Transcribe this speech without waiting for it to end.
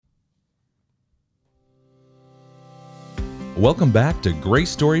Welcome back to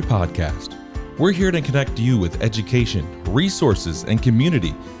Grace Story Podcast. We're here to connect you with education, resources, and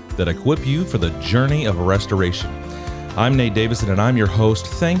community that equip you for the journey of restoration. I'm Nate Davison, and I'm your host.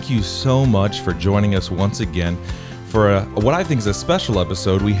 Thank you so much for joining us once again for what I think is a special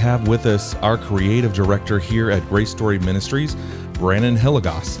episode. We have with us our creative director here at Grace Story Ministries, Brandon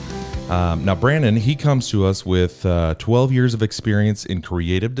Hilligoss. Now, Brandon, he comes to us with 12 years of experience in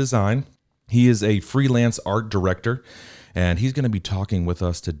creative design. He is a freelance art director, and he's going to be talking with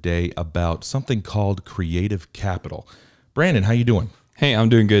us today about something called Creative Capital. Brandon, how you doing? Hey, I'm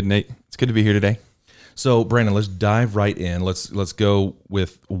doing good, Nate. It's good to be here today. So, Brandon, let's dive right in. Let's go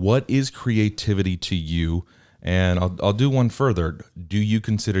with what is creativity to you, and I'll do one further. Do you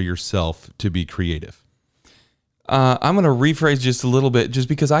consider yourself to be creative? I'm going to rephrase just a little bit, just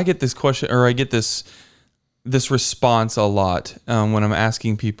because I get this question, or I get this response a lot when I'm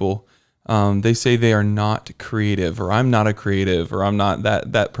asking people. They say they are not creative, or I'm not a creative, or I'm not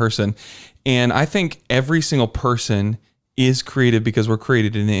that person. And I think every single person is creative because we're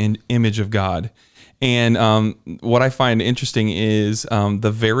created in the image of God. And what I find interesting is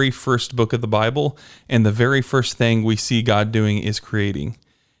the very first book of the Bible, and the very first thing we see God doing is creating.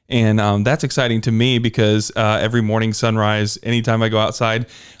 And that's exciting to me because every morning, sunrise, anytime I go outside,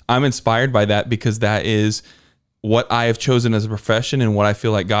 I'm inspired by that, because that is what I have chosen as a profession and what I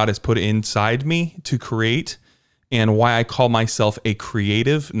feel like God has put inside me to create, and why I call myself a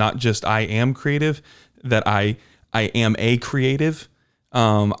creative, not just I am creative, that I am a creative.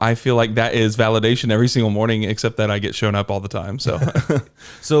 I feel like that is validation every single morning, except that I get shown up all the time. So,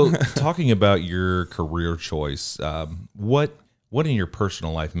 So talking about your career choice, what in your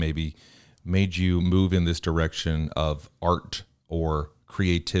personal life maybe made you move in this direction of art or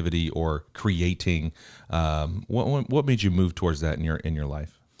creativity or creating? What made you move towards that in your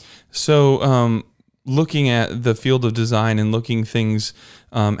life? So, looking at the field of design and looking things,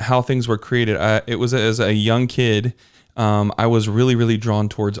 how things were created, it was as a young kid. I was really, really drawn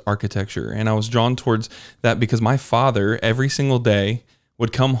towards architecture, and I was drawn towards that because my father every single day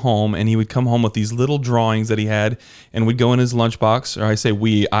would come home, and he would come home with these little drawings that he had, and we'd go in his lunchbox, or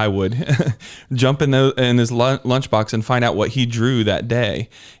I would jump in his lunchbox and find out what he drew that day.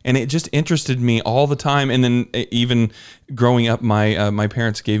 And it just interested me all the time. And then even growing up, my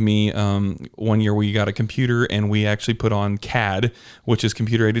parents gave me, 1 year we got a computer, and we actually put on CAD, which is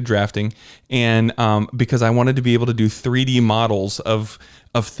computer aided drafting. And because I wanted to be able to do 3D models of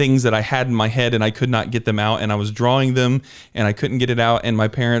things that I had in my head, and I could not get them out, and I was drawing them and I couldn't get it out, and my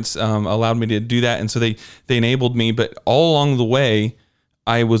parents allowed me to do that, and so they enabled me. But all along the way,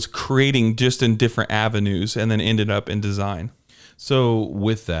 I was creating just in different avenues, and then ended up in design. So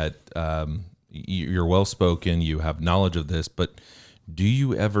with that, you're well-spoken, you have knowledge of this, but do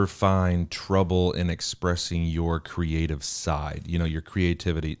you ever find trouble in expressing your creative side, your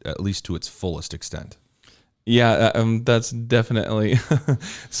creativity, at least to its fullest extent? Yeah, that's definitely.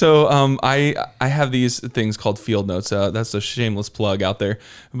 So I have these things called field notes. That's a shameless plug out there,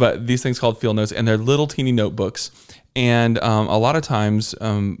 but these things called field notes, and they're little teeny notebooks. And a lot of times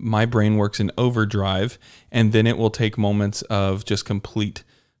my brain works in overdrive, and then it will take moments of just complete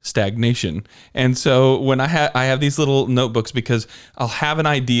stagnation. And so when I have these little notebooks, because I'll have an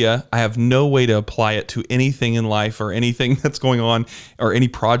idea, I have no way to apply it to anything in life or anything that's going on or any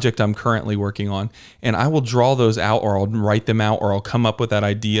project I'm currently working on, and I will draw those out, or I'll write them out, or I'll come up with that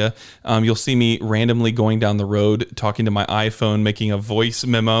idea. You'll see me randomly going down the road, talking to my iPhone, making a voice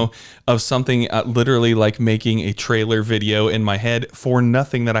memo of something, literally like making a trailer video in my head for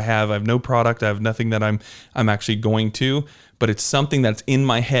nothing that I have. I have no product. I have nothing that I'm actually going to, but it's something that's in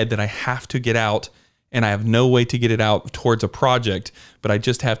my head that I have to get out, and I have no way to get it out towards a project, but I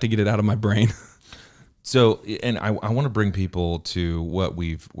just have to get it out of my brain. So, and I want to bring people to what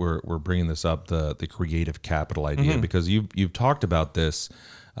we're bringing this up, the creative capital idea, because you've talked about this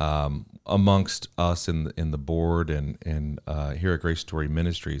amongst us in the board and here at Grace Story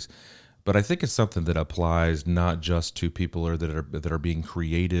Ministries. But I think it's something that applies not just to people that are being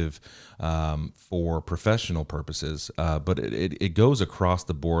creative for professional purposes, but it goes across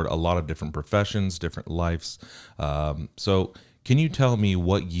the board, a lot of different professions, different lives. So can you tell me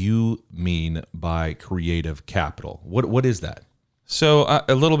what you mean by creative capital? What is that? So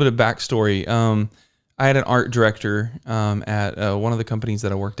a little bit of backstory. I had an art director at one of the companies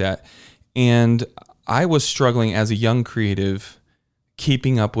that I worked at, and I was struggling as a young creative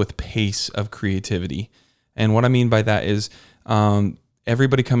keeping up with pace of creativity. And what I mean by that is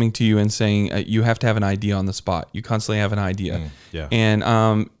everybody coming to you and saying you have to have an idea on the spot. You constantly have an idea. Yeah.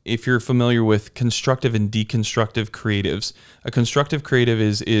 And if you're familiar with constructive and deconstructive creatives, a constructive creative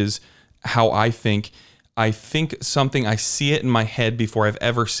is how I think I think something, I see it in my head before I've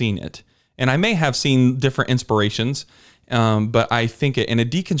ever seen it. And I may have seen different inspirations, but I think it, and a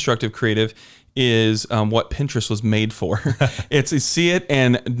deconstructive creative is what Pinterest was made for. It's see it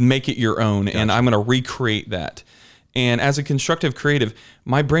and make it your own. Gotcha. And I'm going to recreate that. And as a constructive creative,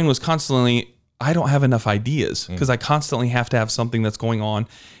 my brain was constantly, I don't have enough ideas because I constantly have to have something that's going on.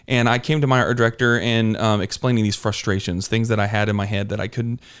 And I came to my art director and explaining these frustrations, things that I had in my head that I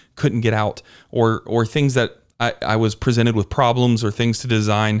couldn't get out, or things that I was presented with problems or things to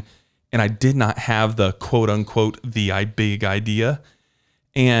design, and I did not have the quote unquote the big idea.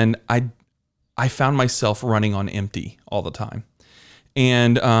 And I found myself running on empty all the time.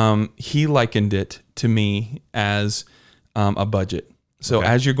 And he likened it to me as a budget. So okay.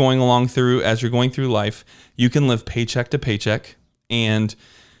 As you're going through life, you can live paycheck to paycheck. And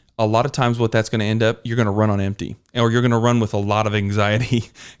a lot of times what that's going to end up, you're going to run on empty, or you're going to run with a lot of anxiety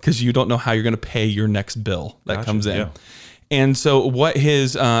because you don't know how you're going to pay your next bill that comes in. Yeah. And so what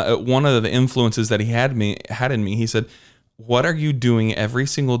his, one of the influences that he had in me, he said, what are you doing every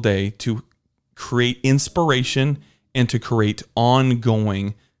single day to create inspiration and to create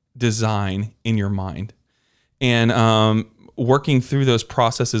ongoing design in your mind? And working through those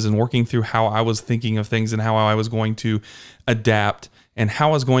processes and working through how I was thinking of things and how I was going to adapt and how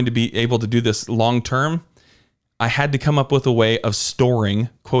I was going to be able to do this long term, I had to come up with a way of storing,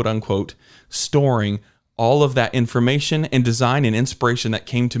 quote unquote, storing all of that information and design and inspiration that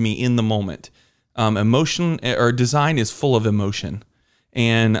came to me in the moment. Emotion or design is full of emotion,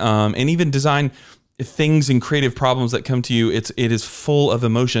 and even design things and creative problems that come to you, it is full of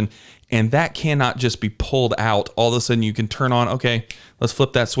emotion, and that cannot just be pulled out. All of a sudden you can turn on, okay, let's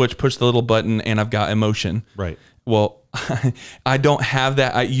flip that switch, push the little button, and I've got emotion. Right. Well, I don't have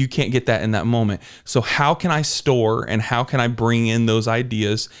that. You can't get that in that moment. So how can I store and how can I bring in those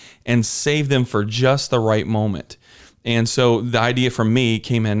ideas and save them for just the right moment? And so the idea from me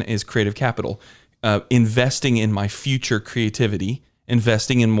came in is creative capital, investing in my future creativity,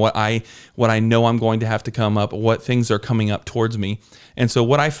 investing in what I know I'm going to have to come up, what things are coming up towards me. And so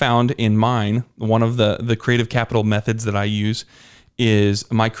what I found in mine, one of the creative capital methods that I use is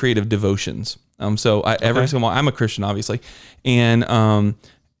my creative devotions. Every single, I'm a Christian, obviously, and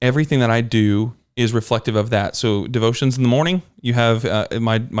everything that I do is reflective of that. So devotions in the morning, you have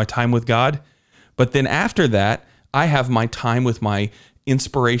my time with God, but then after that, I have my time with my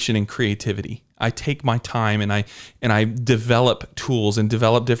inspiration and creativity. I take my time and I develop tools and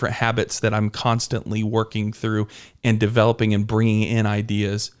develop different habits that I'm constantly working through and developing and bringing in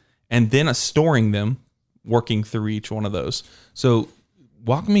ideas, and then storing them, working through each one of those. So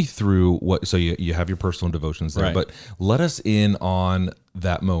walk me through so you have your personal devotions there, right, but let us in on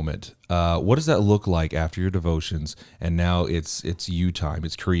that moment. What does that look like after your devotions? And now it's you time,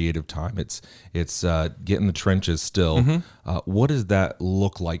 it's creative time, it's get in the trenches still. Mm-hmm. What does that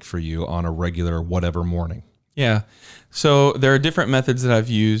look like for you on a regular whatever morning? Yeah. So there are different methods that I've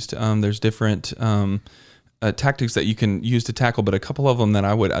used. There's different tactics that you can use to tackle, but a couple of them that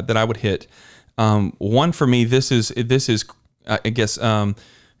I would hit. One for me, this is I guess,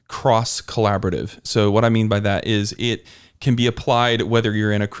 cross collaborative. So what I mean by that is it can be applied whether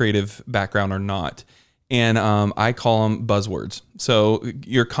you're in a creative background or not. And I call them buzzwords. So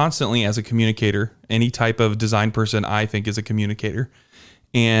you're constantly, as a communicator, any type of design person, I think, is a communicator.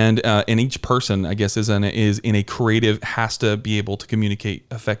 And each person, I guess, is in a creative, has to be able to communicate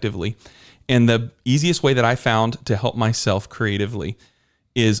effectively. And the easiest way that I found to help myself creatively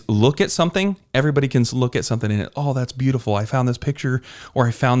is look at something. Everybody can look at something and oh, that's beautiful. I found this picture, or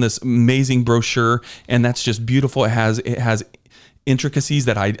I found this amazing brochure, and that's just beautiful. It has intricacies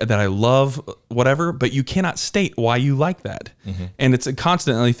that I love, whatever, but you cannot state why you like that. Mm-hmm. And it's a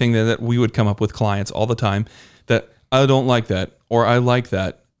constantly thing that we would come up with clients all the time that I don't like that, or I like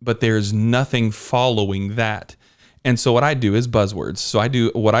that, but there's nothing following that. And so what I do is buzzwords. So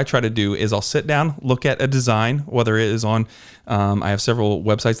what I try to do is I'll sit down, look at a design, whether it is on, I have several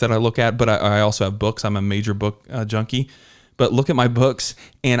websites that I look at, but I also have books. I'm a major book junkie. But look at my books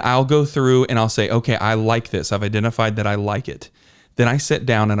and I'll go through and I'll say, okay, I like this. I've identified that I like it. Then I sit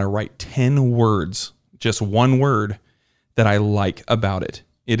down and I write 10 words, just one word that I like about it.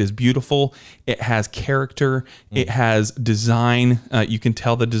 It is beautiful. It has character. It has design. You can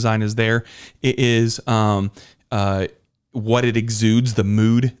tell the design is there. It is, what it exudes, the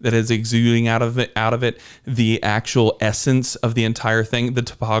mood that is exuding out of it, the actual essence of the entire thing, the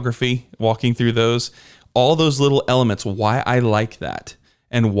topography, walking through those, all those little elements, why I like that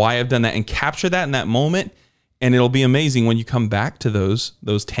and why I've done that, and capture that in that moment. And it'll be amazing when you come back to those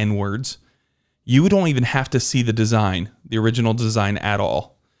 10 words. You don't even have to see the design, the original design at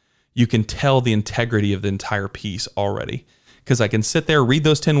all. you can tell the integrity of the entire piece already. Because I can sit there, read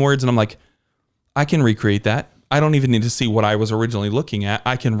those 10 words, and I'm like, I can recreate that. I don't even need to see what I was originally looking at.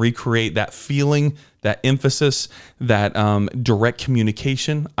 I can recreate that feeling, that emphasis, that direct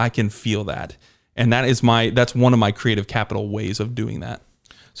communication. I can feel that. And that's one of my creative capital ways of doing that.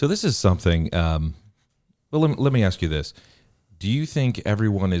 So this is something, well, let me ask you this. Do you think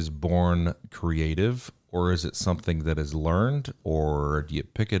everyone is born creative, or is it something that is learned, or do you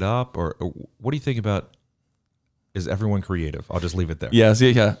pick it up, or what do you think about, is everyone creative? I'll just leave it there. Yes,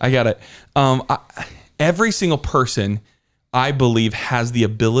 yeah, I got it. Every single person, I believe, has the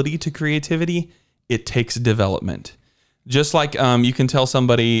ability to creativity. It takes development. Just like you can tell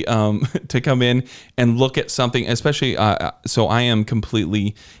somebody to come in and look at something, especially, so I am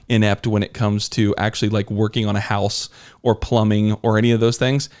completely inept when it comes to actually like working on a house or plumbing or any of those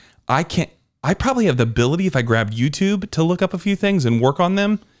things. I probably have the ability, if I grabbed YouTube, to look up a few things and work on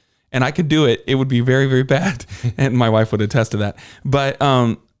them, and I could do it. It would be very, very bad. And my wife would attest to that. But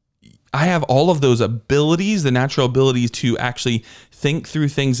I have all of those abilities, the natural abilities to actually think through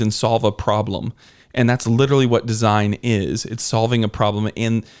things and solve a problem. And that's literally what design is. It's solving a problem.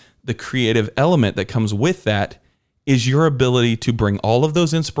 And the creative element that comes with that is your ability to bring all of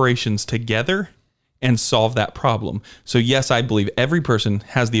those inspirations together and solve that problem. So yes, I believe every person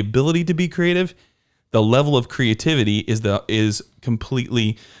has the ability to be creative. The level of creativity is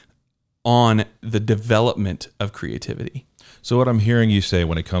completely on the development of creativity. So what I'm hearing you say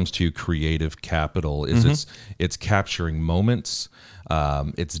when it comes to creative capital is it's capturing moments,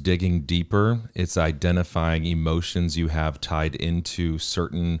 it's digging deeper, it's identifying emotions you have tied into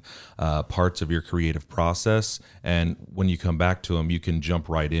certain parts of your creative process, and when you come back to them, you can jump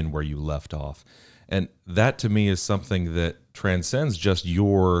right in where you left off. And that to me is something that transcends just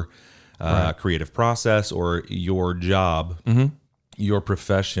your creative process or your job, your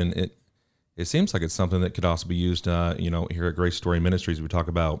profession. It seems like it's something that could also be used, here at Grace Story Ministries. We talk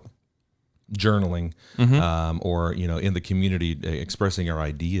about journaling, or in the community expressing our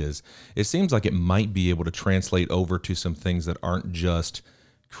ideas. It seems like it might be able to translate over to some things that aren't just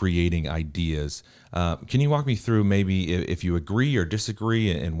creating ideas. Can you walk me through maybe if you agree or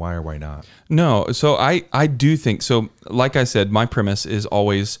disagree, and why or why not? No, so I do think so. Like I said, my premise is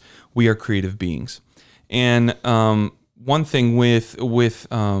always we are creative beings, and one thing with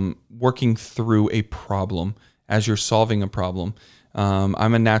working through a problem as you're solving a problem.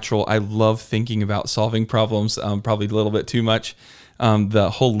 I'm a natural. I love thinking about solving problems, probably a little bit too much. The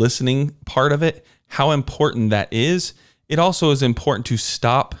whole listening part of it, how important that is. It also is important to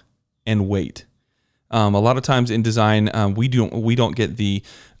stop and wait. A lot of times in design, we don't get the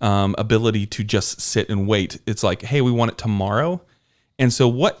ability to just sit and wait. It's like, hey, we want it tomorrow. And so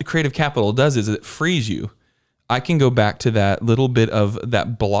what creative capital does is it frees you. I can go back to that little bit of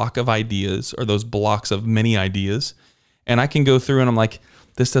that block of ideas, or those blocks of many ideas, and I can go through and I'm like,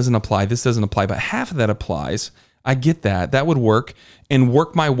 this doesn't apply, but half of that applies. I get that. That would work, and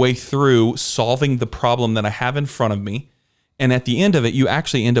work my way through solving the problem that I have in front of me. And at the end of it, you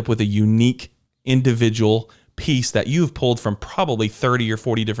actually end up with a unique individual piece that you've pulled from probably 30 or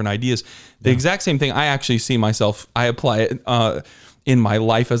 40 different ideas. The exact same thing I actually see myself, I apply it in my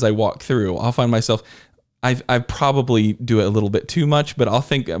life as I walk through. I'll find myself, I probably do it a little bit too much, but I'll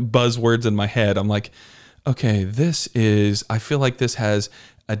think buzzwords in my head. I'm like, okay, I feel like this has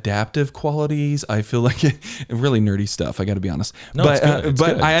adaptive qualities. I feel like really nerdy stuff. I got to be honest. No, it's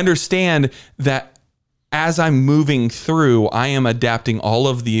good. I understand that as I'm moving through, I am adapting all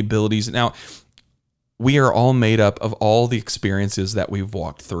of the abilities. Now, we are all made up of all the experiences that we've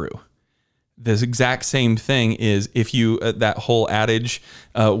walked through. The exact same thing is if you that whole adage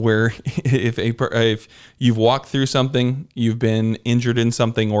where if you've walked through something, you've been injured in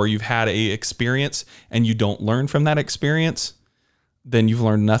something, or you've had a experience and you don't learn from that experience, then you've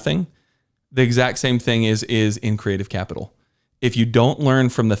learned nothing. The exact same thing is in creative capital. If you don't learn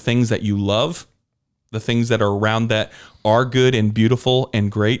from the things that you love, the things that are around that are good and beautiful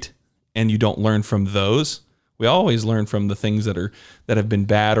and great, and you don't learn from those. We always learn from the things that have been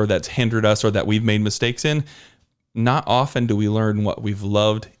bad, or that's hindered us, or that we've made mistakes in. Not often do we learn what we've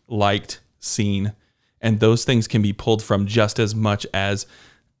loved, liked, seen, and those things can be pulled from just as much as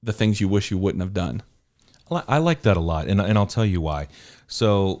the things you wish you wouldn't have done. I like that a lot, and I'll tell you why.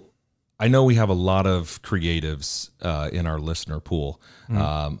 So I know we have a lot of creatives in our listener pool.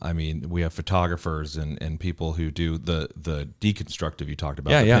 I mean, we have photographers and people who do the deconstructive you talked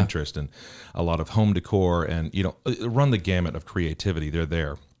about, Pinterest, and a lot of home decor, and run the gamut of creativity. They're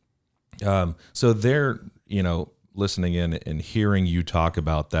there. So they're listening in and hearing you talk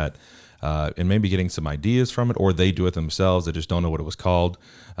about that and maybe getting some ideas from it, or they do it themselves. They just don't know what it was called.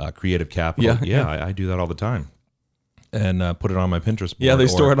 Creative Capital. I do that all the time. And put it on my Pinterest board. Yeah, they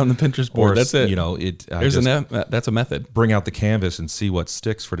store it on the Pinterest board. That's it. That's a method. Bring out the canvas and see what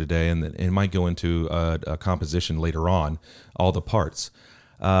sticks for today, and it might go into a composition later on, all the parts.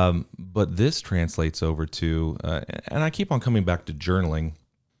 But this translates over to, and I keep on coming back to journaling.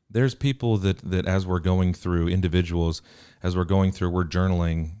 There's people that as we're going through, individuals, as we're going through, we're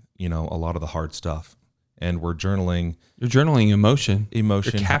journaling, a lot of the hard stuff. And we're journaling. You're journaling emotion. You're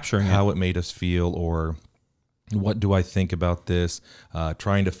capturing how it made us feel, or what do I think about this?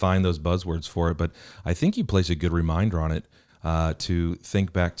 Trying to find those buzzwords for it. But I think you place a good reminder on it to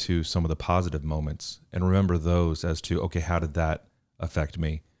think back to some of the positive moments and remember those as to, okay, how did that affect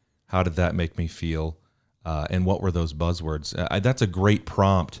me? How did that make me feel? And what were those buzzwords? That's a great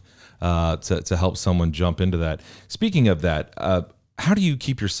prompt to help someone jump into that. Speaking of that, how do you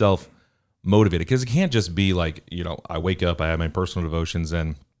keep yourself motivated? Because it can't just be like, I wake up, I have my personal devotions,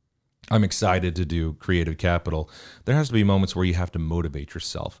 and I'm excited to do Creative Capital. There has to be moments where you have to motivate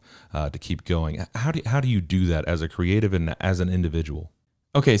yourself to keep going. How do you do that as a creative and as an individual?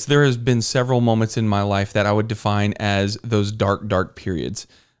 Okay, so there has been several moments in my life that I would define as those dark periods.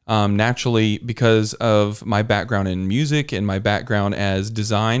 Naturally, because of my background in music and my background as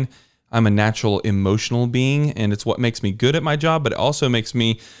design, I'm a natural emotional being, and it's what makes me good at my job, but it also makes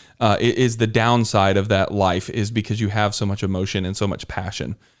me, it is the downside of that life, is because you have so much emotion and so much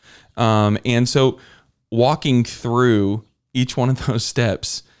passion. And so walking through each one of those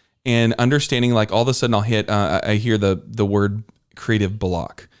steps and understanding, like, all of a sudden I hear the word creative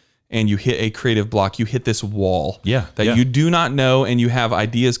block, and you hit a creative block, you hit this wall you do not know, and you have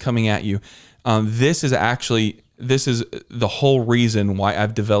ideas coming at you. This is the whole reason why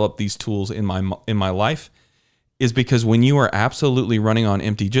I've developed these tools in my life, is because when you are absolutely running on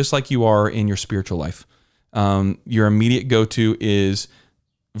empty, just like you are in your spiritual life, your immediate go-to is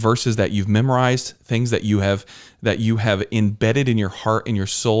verses that you've memorized, things that you have embedded in your heart and your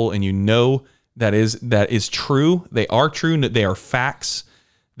soul, and that is true. They are true. They are facts.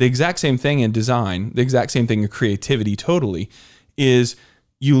 The exact same thing in design, the exact same thing in creativity, totally, is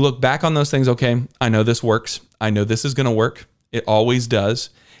you look back on those things. Okay, I know this works. I know this is going to work. It always does.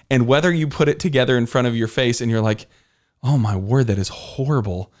 And whether you put it together in front of your face and you're like, oh my word, that is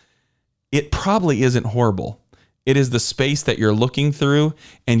horrible. It probably isn't horrible. It is the space that you're looking through,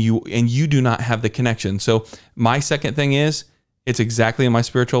 and you do not have the connection. So my second thing is, it's exactly in my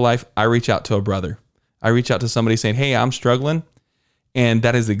spiritual life. I reach out to a brother. I reach out to somebody saying, hey, I'm struggling. And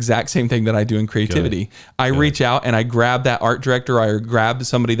that is the exact same thing that I do in creativity. I reach out and I grab that art director, or I grab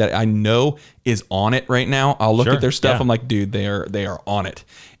somebody that I know is on it right now. I'll look at their stuff. I'm like, dude, they are on it.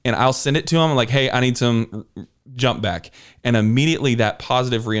 And I'll send it to them. I'm like, hey, I need some jump back. And immediately that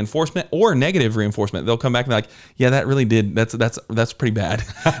positive reinforcement or negative reinforcement, they'll come back and be like, yeah, that really did. That's pretty bad.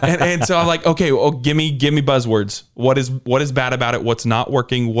 and so I'm like, okay, well, give me buzzwords. What is bad about it? What's not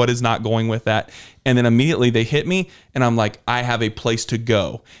working? What is not going with that? And then immediately they hit me, and I'm like, I have a place to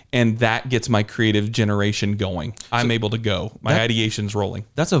go. And that gets my creative generation going. I'm able to go. My ideation's rolling.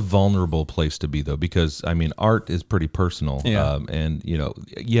 That's a vulnerable place to be, though, because, I mean, art is pretty personal. Yeah. And,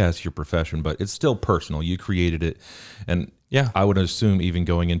 yes, your profession, but it's still personal. You created it. And I would assume even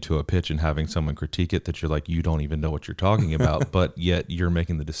going into a pitch and having someone critique it, that you're like, you don't even know what you're talking about, but yet you're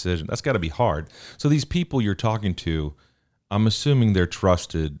making the decision. That's got to be hard. So these people you're talking to, I'm assuming they're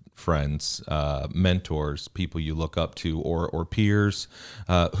trusted friends, mentors, people you look up to, or peers.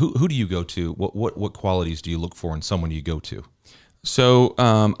 Who do you go to? What qualities do you look for in someone you go to? So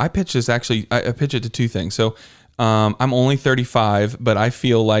I pitch this, actually. I pitch it to two things. So I'm only 35, but I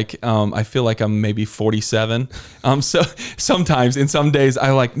feel like I'm maybe 47. So sometimes, in some days,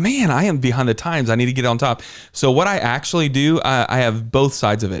 I like, man, I am behind the times. I need to get on top. So what I actually do, I have both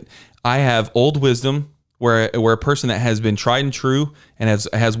sides of it. I have old wisdom, where a person that has been tried and true and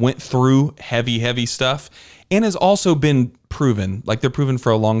has went through heavy stuff, and has also been proven, like they're proven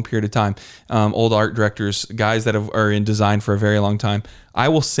for a long period of time. Old art directors, guys that are in design for a very long time. I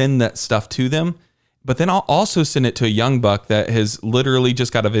will send that stuff to them, but then I'll also send it to a young buck that has literally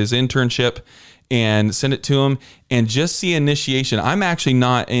just got out of his internship, and send it to him and just see initiation. I'm actually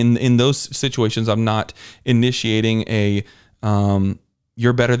not in those situations. I'm not initiating a,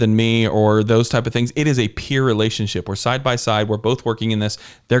 you're better than me, or those type of things. It is a peer relationship. We're side by side. We're both working in this.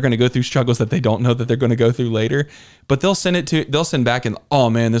 They're going to go through struggles that they don't know that they're going to go through later, but they'll send back and, oh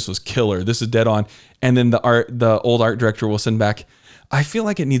man, this was killer. This is dead on. And then the old art director will send back, I feel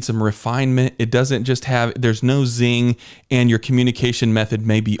like it needs some refinement. It doesn't just have, there's no zing, and your communication method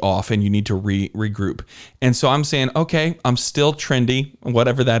may be off and you need to regroup. And so I'm saying, okay, I'm still trendy,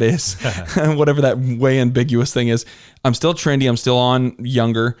 whatever that is, whatever that way ambiguous thing is. I'm still trendy. I'm still on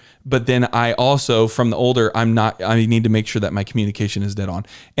younger, but then I also, from the older, I need to make sure that my communication is dead on.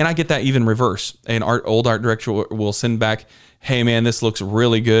 And I get that even reverse. An old art director will send back, hey man, this looks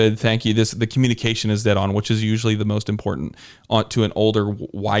really good. Thank you. The communication is dead on, which is usually the most important to an older,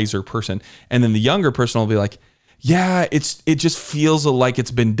 wiser person. And then the younger person will be like, yeah, it just feels like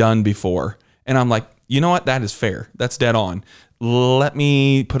it's been done before. And I'm like, you know what? That is fair. That's dead on. Let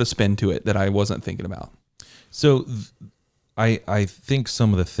me put a spin to it that I wasn't thinking about. So I think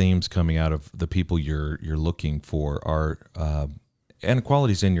some of the themes coming out of the people you're looking for are and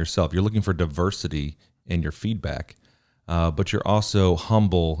qualities in yourself. You're looking for diversity in your feedback. But you're also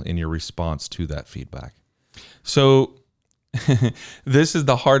humble in your response to that feedback. So this is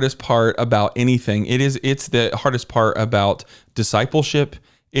the hardest part about anything. It's the hardest part about discipleship.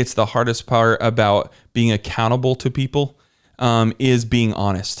 It's the hardest part about being accountable to people, is being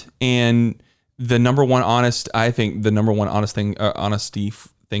honest. And the number one honesty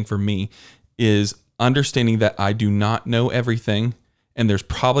thing for me is understanding that I do not know everything. And there's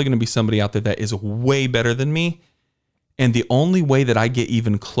probably going to be somebody out there that is way better than me. And the only way that I get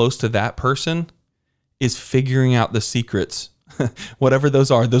even close to that person is figuring out the secrets, whatever those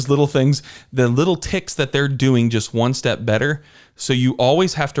are, those little things, the little ticks that they're doing just one step better. So you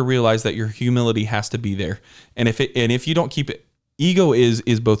always have to realize that your humility has to be there. And if you don't keep it, ego is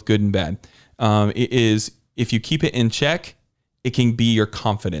both good and bad. It is, if you keep it in check, it can be your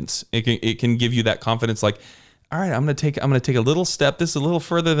confidence. It can give you that confidence, like, all right, I'm gonna take a little step. This is a little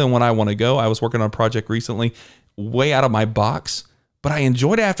further than what I want to go. I was working on a project recently, way out of my box, but I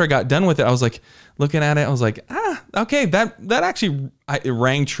enjoyed it after I got done with it. I was like, looking at it, I was like, okay, that actually, it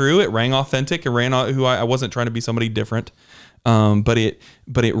rang true. It rang authentic. It rang who I wasn't trying to be somebody different. But it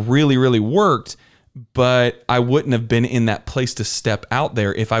really, really worked. But I wouldn't have been in that place to step out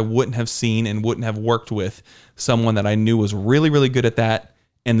there if I wouldn't have seen and wouldn't have worked with someone that I knew was really, really good at that,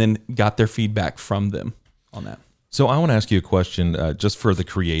 and then got their feedback from them on that. So I want to ask you a question, just for the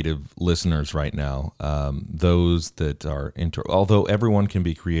creative listeners right now, those that are although everyone can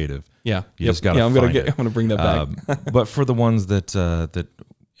be creative. Yeah. You just got to I'm going to bring that back. But for the ones that,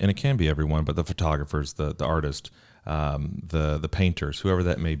 and it can be everyone, but the photographers, the artists, the painters, whoever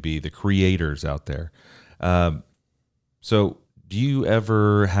that may be, the creators out there. So do you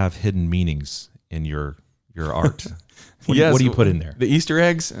ever have hidden meanings in your art? What do you put in there? The Easter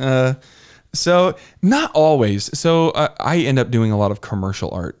eggs? So not always. So I end up doing a lot of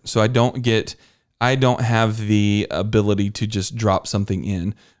commercial art. So I don't have the ability to just drop something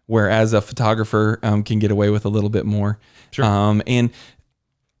in, whereas a photographer can get away with a little bit more. Sure. And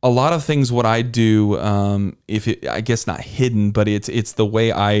a lot of things, what I do, I guess not hidden, but it's the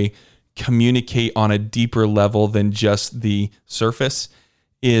way I communicate on a deeper level than just the surface,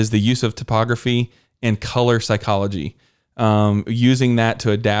 is the use of topography and color psychology. Using that to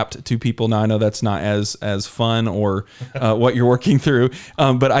adapt to people. Now I know that's not as fun or what you're working through,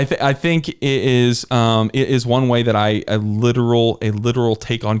 but I think it is one way that a literal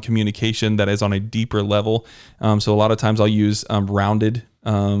take on communication that is on a deeper level. So a lot of times I'll use rounded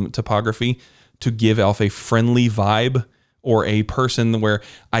topography to give off a friendly vibe, or a person where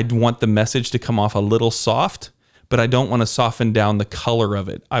I'd want the message to come off a little soft, but I don't want to soften down the color of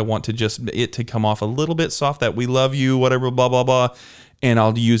it. I want it to come off a little bit soft, that we love you, whatever, blah, blah, blah. And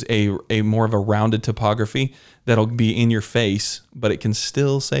I'll use a more of a rounded topography that'll be in your face, but it can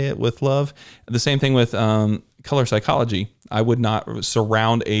still say it with love. The same thing with color psychology. I would not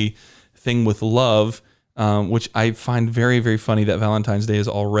surround a thing with love, which I find very, very funny that Valentine's Day is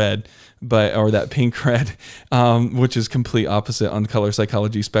all red, or that pink red, which is complete opposite on the color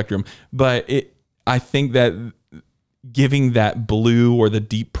psychology spectrum. But I think that giving that blue or the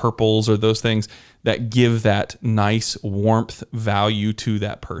deep purples or those things that give that nice warmth value to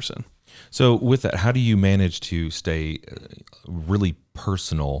that person. So with that, how do you manage to stay really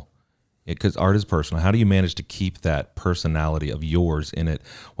personal? Because art is personal. How do you manage to keep that personality of yours in it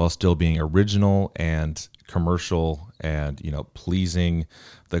while still being original and commercial and, pleasing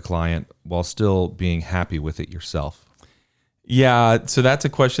the client while still being happy with it yourself? Yeah. So that's a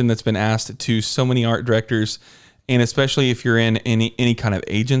question that's been asked to so many art directors. And especially if you're in any kind of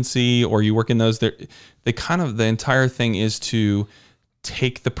agency or you work in those, the entire thing is to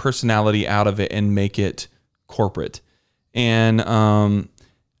take the personality out of it and make it corporate. And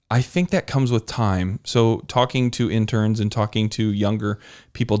I think that comes with time. So talking to interns and talking to younger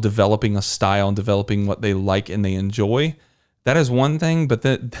people, developing a style and developing what they like and they enjoy, That is one thing, but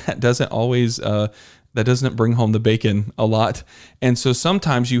that doesn't always that doesn't bring home the bacon a lot. And so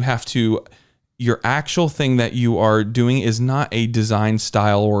sometimes you have to, your actual thing that you are doing is not a design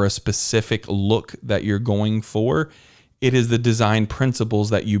style or a specific look that you're going for. It is the design principles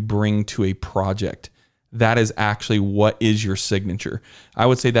that you bring to a project. That is actually what is your signature. I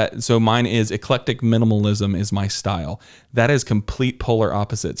would say that, so mine is eclectic minimalism is my style. That is complete polar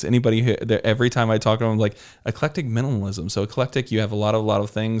opposites. Anybody, every time I talk to them, I'm like, eclectic minimalism. So eclectic, you have a lot of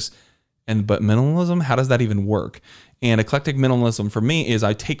things, but minimalism, how does that even work? And eclectic minimalism for me is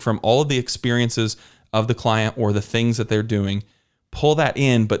I take from all of the experiences of the client or the things that they're doing, pull that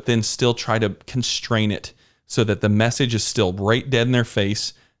in, but then still try to constrain it so that the message is still right dead in their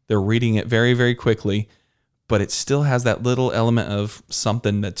face. They're reading it very, very quickly, but it still has that little element of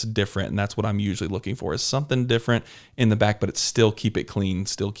something that's different. And that's what I'm usually looking for, is something different in the back, but it still keep it clean,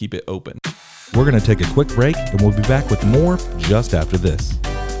 still keep it open. We're going to take a quick break, and we'll be back with more just after this.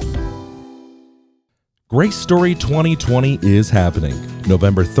 Grace Story 2020 is happening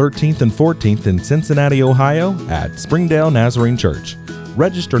November 13th and 14th in Cincinnati, Ohio at Springdale Nazarene Church.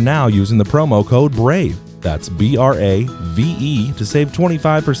 Register now using the promo code BRAVE. That's BRAVE to save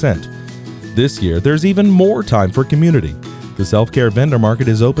 25%. This year, there's even more time for community. The self-care vendor market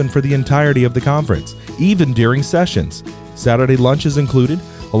is open for the entirety of the conference, even during sessions. Saturday lunch is included,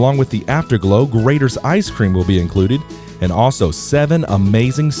 along with the Afterglow Grater's ice cream will be included, and also 7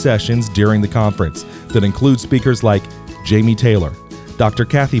 amazing sessions during the conference that include speakers like Jamie Taylor, Dr.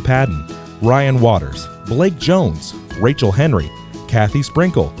 Kathy Padden, Ryan Waters, Blake Jones, Rachel Henry, Kathy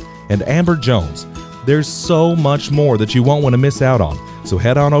Sprinkle, and Amber Jones. There's so much more that you won't want to miss out on. So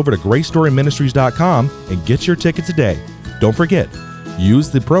head on over to GraceStoryMinistries.com and get your ticket today. Don't forget, use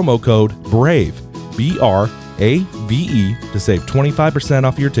the promo code BRAVE, BRAVE, to save 25%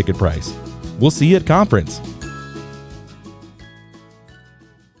 off your ticket price. We'll see you at conference.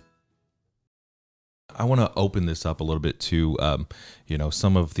 I want to open this up a little bit to,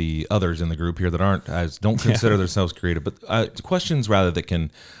 some of the others in the group here that don't consider themselves creative, but questions rather that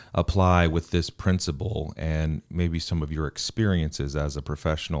can apply with this principle and maybe some of your experiences as a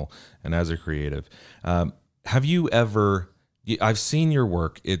professional and as a creative. Have you ever? I've seen your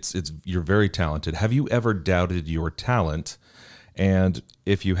work. You're very talented. Have you ever doubted your talent? And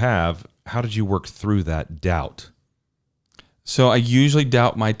if you have, how did you work through that doubt? So I usually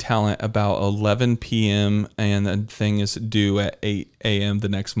doubt my talent about 11 p.m. and the thing is due at 8 a.m. the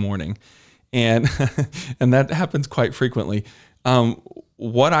next morning. And and that happens quite frequently.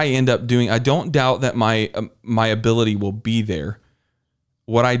 What I end up doing, I don't doubt that my ability will be there.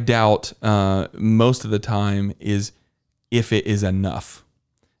 What I doubt most of the time is if it is enough.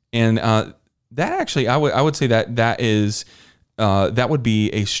 And that actually, I would say that would be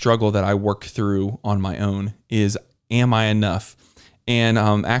a struggle that I work through on my own, is am I enough? And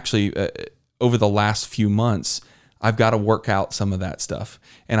actually, over the last few months, I've got to work out some of that stuff,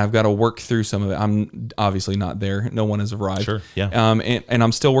 and I've got to work through some of it. I'm obviously not there. No one has arrived. Sure. Yeah. And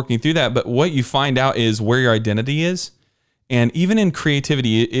I'm still working through that. But what you find out is where your identity is. And even in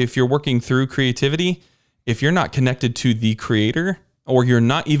creativity, if you're working through creativity, if you're not connected to the creator, or you're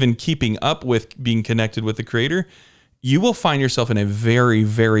not even keeping up with being connected with the creator, you will find yourself in a very,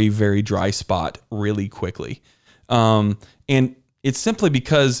 very, very dry spot really quickly. And it's simply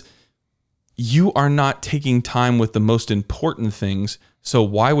because you are not taking time with the most important things. So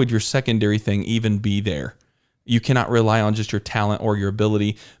why would your secondary thing even be there? You cannot rely on just your talent or your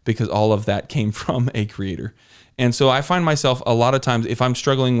ability, because all of that came from a creator. And so I find myself a lot of times, if I'm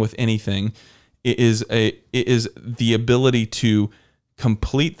struggling with anything, it is the ability to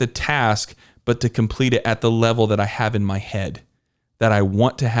complete the task, but to complete it at the level that I have in my head, that I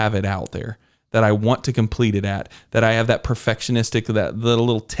want to have it out there, that I want to complete it at, that I have that perfectionistic, that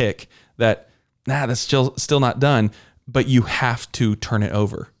little tick that, that's still not done, but you have to turn it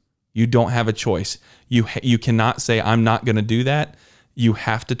over. You don't have a choice. You cannot say, I'm not going to do that. You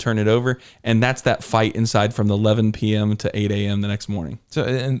have to turn it over. And that's that fight inside from 11 p.m. to 8 a.m. the next morning. So,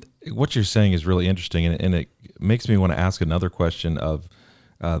 and what you're saying is really interesting. And it makes me want to ask another question of,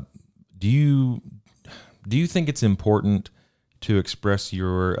 do you think it's important to express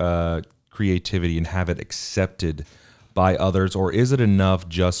your creativity and have it accepted by others, or is it enough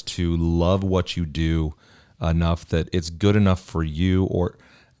just to love what you do enough that it's good enough for you? Or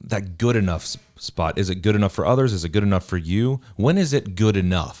that good enough spot, is it good enough for others? Is it good enough for you? When is it good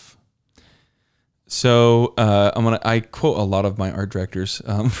enough? So I quote a lot of my art directors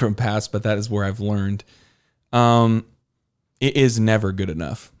from past, but that is where I've learned it is never good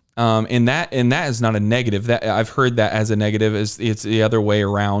enough. And that is not a negative. That I've heard that as a negative, is it's the other way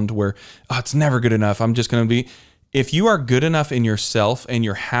around, where it's never good enough. I'm just going to be. if you are good enough in yourself and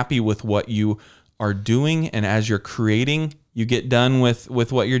you're happy with what you are doing, and as you're creating, you get done with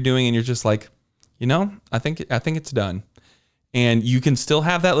what you're doing and you're just like, I think it's done. And you can still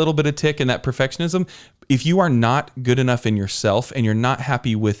have that little bit of tick and that perfectionism. If you are not good enough in yourself and you're not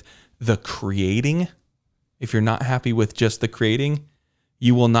happy with the creating, if you're not happy with just the creating,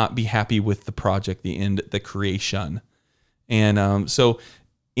 you will not be happy with the project, the end, the creation. And so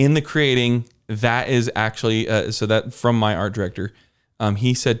in the creating, that is actually, so that from my art director,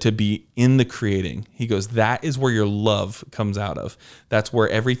 he said to be in the creating. He goes, that is where your love comes out of. That's where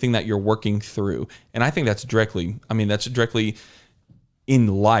everything that you're working through. And I think that's directly in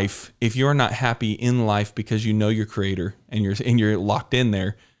life. If you're not happy in life because you know your creator and you're locked in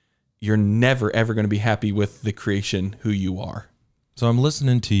there, you're never, ever going to be happy with the creation who you are. So I'm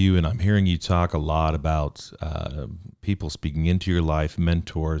listening to you and I'm hearing you talk a lot about people speaking into your life,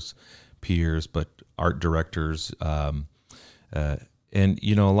 mentors, peers, but art directors, and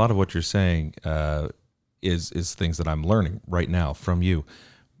a lot of what you're saying is things that I'm learning right now from you.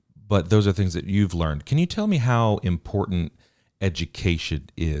 But those are things that you've learned. Can you tell me how important education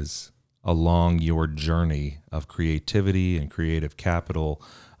is along your journey of creativity and creative capital,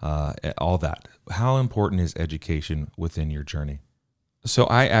 all that? How important is education within your journey? So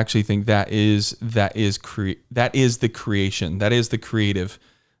I actually think that is the creation. That is the creative.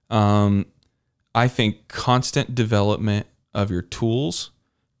 I think constant development of your tools,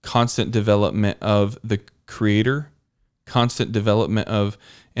 constant development of the creator, constant development of,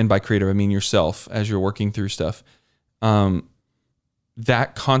 and by creator, I mean yourself as you're working through stuff.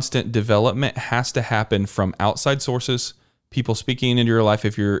 That constant development has to happen from outside sources, people speaking into your life.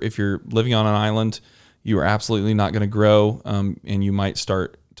 If you're living on an island, you are absolutely not going to grow, and you might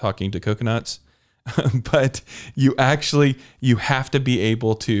start talking to coconuts. But you have to be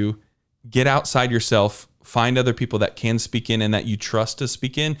able to get outside yourself, find other people that can speak in and that you trust to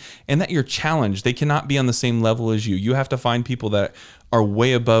speak in, and that you're challenged. They cannot be on the same level as you. You have to find people that are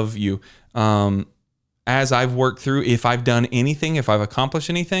way above you. As I've worked through, if I've done anything, if I've accomplished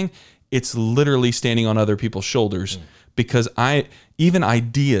anything, it's literally standing on other people's shoulders. Because even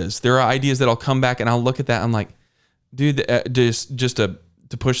ideas, there are ideas that I'll come back and I'll look at that. I'm like, dude, just to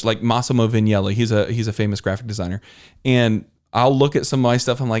push, like Massimo Vignelli, he's a famous graphic designer, and I'll look at some of my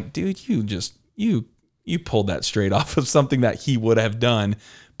stuff. I'm like, dude, you pulled that straight off of something that he would have done.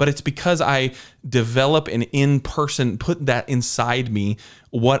 But it's because I develop an in-person, put that inside me,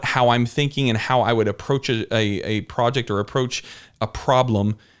 how I'm thinking and how I would approach a project or approach a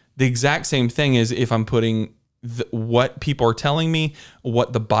problem. The exact same thing is if I'm putting what people are telling me,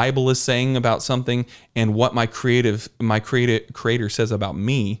 what the Bible is saying about something, and what my creator says about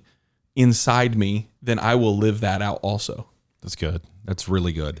me inside me, then I will live that out also. That's good. That's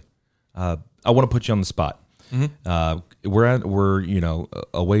really good. I want to put you on the spot. Mm-hmm. We're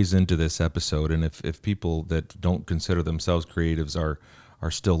a ways into this episode, and if people that don't consider themselves creatives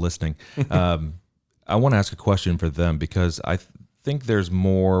are still listening, I want to ask a question for them, because I think there's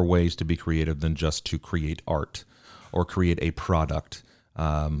more ways to be creative than just to create art or create a product.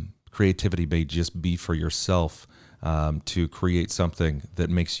 Creativity may just be for yourself, to create something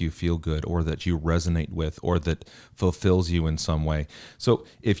that makes you feel good, or that you resonate with, or that fulfills you in some way. So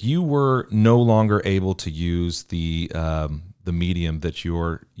if you were no longer able to use the medium that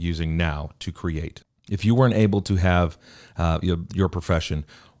you're using now to create, if you weren't able to have your profession,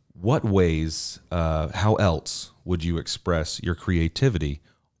 what ways, how else would you express your creativity?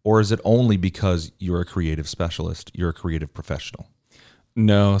 Or is it only because you're a creative specialist, you're a creative professional?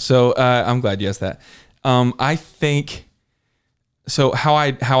 No. So I'm glad you asked that. I think, so how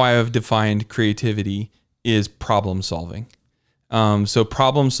I have defined creativity is problem solving. So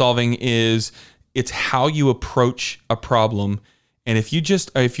problem solving it's how you approach a problem. And if you're just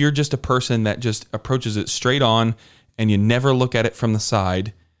a person that just approaches it straight on and you never look at it from the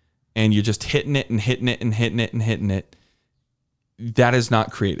side, and you're just hitting it and hitting it and hitting it and hitting it, that is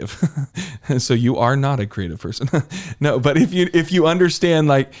not creative. So you are not a creative person. No, but if you understand,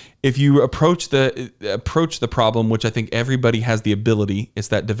 like if you approach the problem, which I think everybody has the ability, it's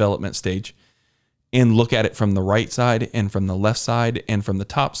that development stage, and look at it from the right side and from the left side and from the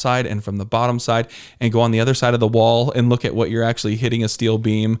top side and from the bottom side, and go on the other side of the wall and look at what you're actually hitting a steel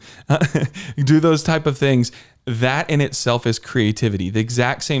beam, do those type of things. That in itself is creativity. The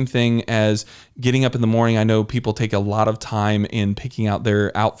exact same thing as getting up in the morning. I know people take a lot of time in picking out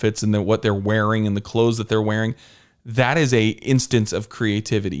their outfits and what they're wearing and the clothes that they're wearing. That is a instance of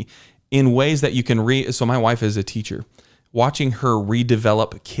creativity in ways that you can so my wife is a teacher. Watching her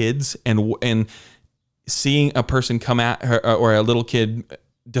redevelop kids and seeing a person come at her, or a little kid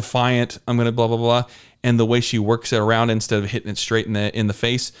defiant. I'm going to blah, blah, blah. And the way she works it around, instead of hitting it straight in the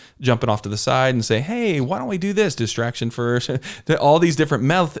face, jumping off to the side and say, hey, why don't we do this? Distraction first. All these different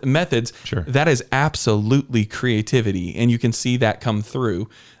methods. Sure. That is absolutely creativity. And you can see that come through.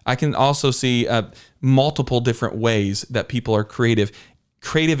 I can also see multiple different ways that people are creative.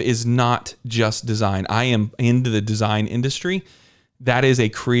 Creative is not just design. I am into the design industry. That is a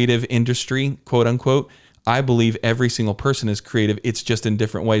creative industry, quote unquote. I believe every single person is creative. It's just in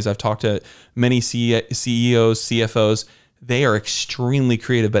different ways. I've talked to many CEOs, CFOs. They are extremely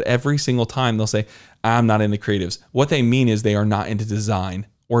creative, but every single time they'll say, I'm not into creatives. What they mean is they are not into design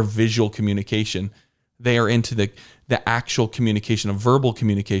or visual communication. They are into the actual communication, of verbal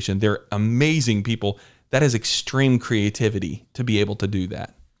communication. They're amazing people. That is extreme creativity to be able to do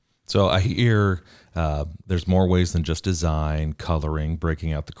that. So I hear there's more ways than just design, coloring,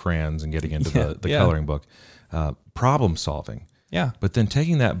 breaking out the crayons and getting into the coloring book, problem solving. Yeah. But then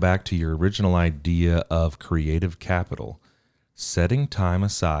taking that back to your original idea of creative capital, setting time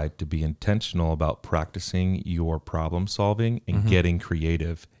aside to be intentional about practicing your problem solving and getting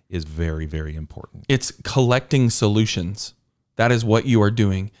creative is very, very important. It's collecting solutions. That is what you are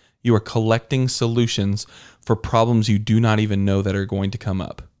doing. You are collecting solutions for problems you do not even know that are going to come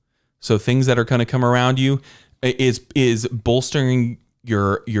up. So things that are going to come around you is bolstering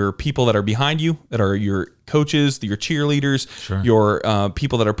your people that are behind you, that are your coaches, your cheerleaders, Sure. your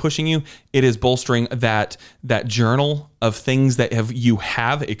people that are pushing you. It is bolstering that journal of things that you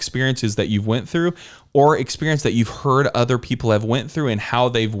have experiences that you've went through, or experience that you've heard other people have went through and how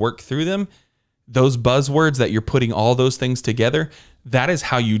they've worked through them. Those buzzwords that you're putting all those things together, that is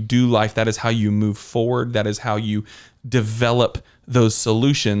how you do life. That is how you move forward. That is how you develop those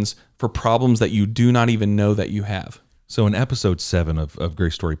solutions for problems that you do not even know that you have. So in episode 7 of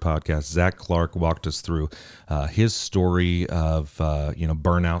Grace Story Podcast, Zach Clark walked us through his story of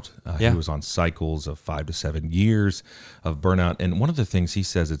burnout. He was on cycles of 5 to 7 years of burnout. And one of the things he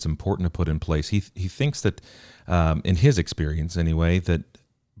says it's important to put in place, he thinks that in his experience anyway, that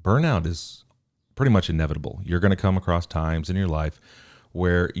burnout is pretty much inevitable. You're going to come across times in your life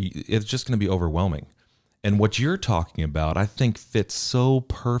where it's just going to be overwhelming. And what you're talking about, I think, fits so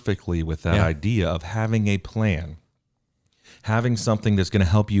perfectly with that idea of having a plan, having something that's going to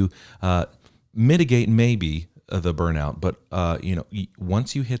help you mitigate maybe the burnout. But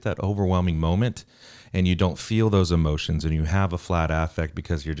once you hit that overwhelming moment and you don't feel those emotions and you have a flat affect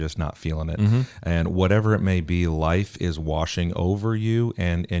because you're just not feeling it, and whatever it may be, life is washing over you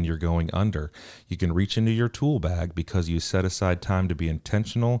and you're going under. You can reach into your tool bag because you set aside time to be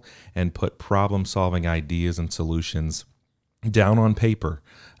intentional and put problem-solving ideas and solutions down on paper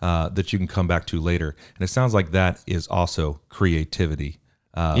that you can come back to later. And it sounds like that is also creativity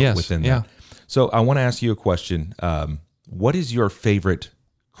within that. So I want to ask you a question. What is your favorite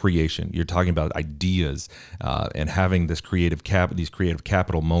creation? You're talking about ideas and having this these creative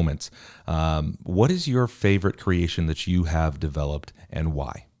capital moments. What is your favorite creation that you have developed and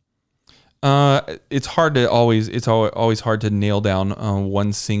why? It's always hard to nail down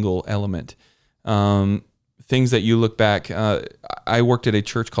one single element. Things that you look back, I worked at a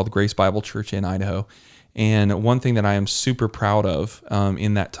church called Grace Bible Church in Idaho. And one thing that I am super proud of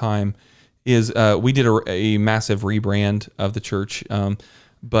in that time is we did a massive rebrand of the church.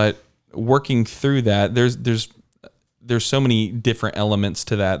 But working through that, there's so many different elements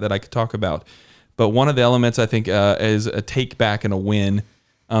to that I could talk about. But one of the elements I think is a take back and a win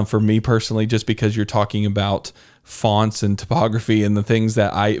for me personally, just because you're talking about fonts and typography and the things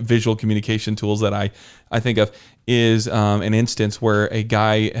that visual communication tools that I think of, is an instance where a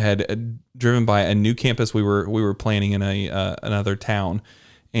guy had driven by a new campus we were planning in another town,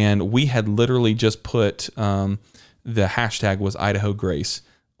 and we had literally just put the hashtag was Idaho Grace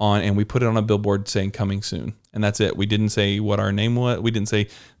on, and we put it on a billboard saying coming soon, and that's it. We didn't say what our name was. We didn't say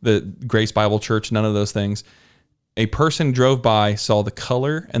the Grace Bible Church, none of those things. A person drove by, saw the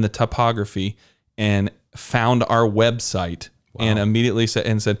color and the typography, and found our website. Wow. And immediately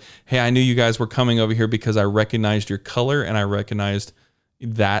said, hey, I knew you guys were coming over here because I recognized your color and I recognized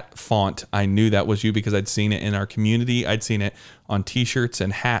that font. I knew that was you because I'd seen it in our community. I'd seen it on t-shirts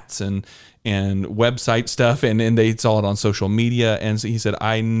and hats and website stuff, and they saw it on social media. And so he said,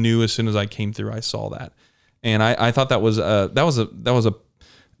 I knew as soon as I came through, I saw that. And I thought that was a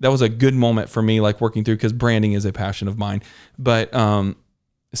good moment for me, like working through, because branding is a passion of mine. But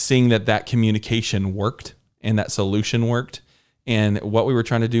seeing that communication worked and that solution worked, and what we were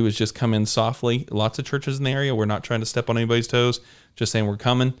trying to do is just come in softly. Lots of churches in the area, we're not trying to step on anybody's toes, just saying we're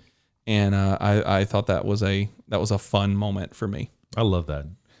coming. And I thought that was a fun moment for me. I love that.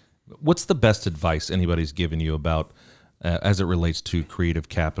 What's the best advice anybody's given you about as it relates to creative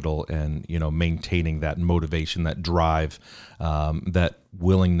capital and, maintaining that motivation, that drive, that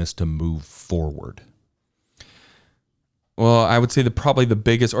willingness to move forward? Well, I would say probably the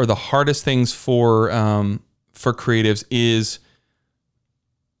biggest or the hardest things for creatives is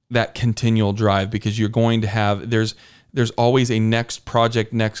that continual drive, because you're going to have, there's always a next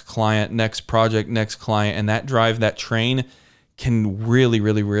project, next client, next project, next client, and that drive, that train can really,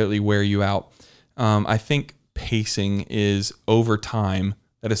 really, really wear you out. I think pacing is, over time,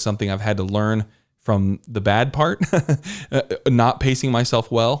 that is something I've had to learn from the bad part, not pacing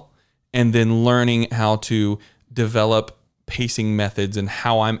myself well, and then learning how to develop pacing methods and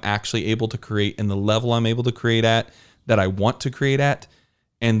how I'm actually able to create and the level I'm able to create at, that I want to create at,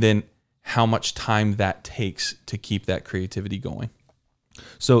 and then how much time that takes to keep that creativity going.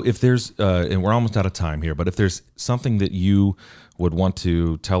 So if there's, and we're almost out of time here, but if there's something that you would want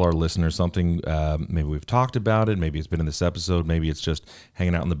to tell our listeners, something, maybe we've talked about it, maybe it's been in this episode, maybe it's just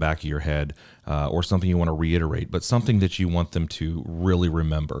hanging out in the back of your head, or something you want to reiterate, but something that you want them to really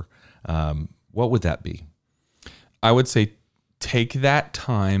remember, what would that be? I would say take that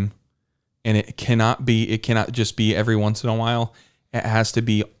time, and it cannot just be every once in a while. It has to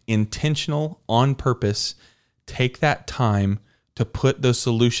be intentional, on purpose. Take that time to put those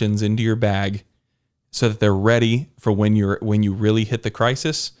solutions into your bag so that they're ready for when you really hit the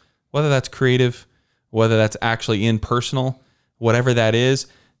crisis, whether that's creative, whether that's actually in personal, whatever that is.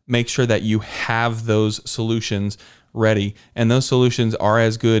 Make sure that you have those solutions ready. And those solutions are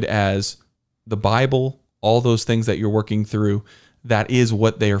as good as the Bible, all those things that you're working through. That is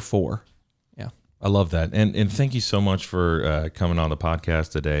what they are for. Yeah. I love that. And thank you so much for coming on the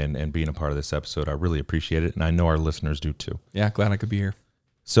podcast today and being a part of this episode. I really appreciate it. And I know our listeners do too. Yeah. Glad I could be here.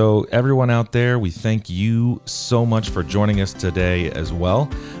 So everyone out there, we thank you so much for joining us today as well.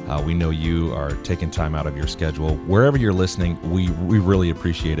 We know you are taking time out of your schedule. Wherever you're listening, we really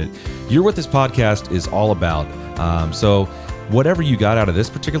appreciate it. You're what this podcast is all about. So whatever you got out of this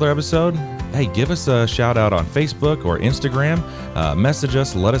particular episode, hey, give us a shout out on Facebook or Instagram. Message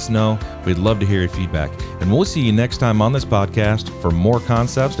us, let us know. We'd love to hear your feedback. And we'll see you next time on this podcast for more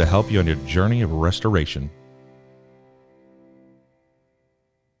concepts to help you on your journey of restoration.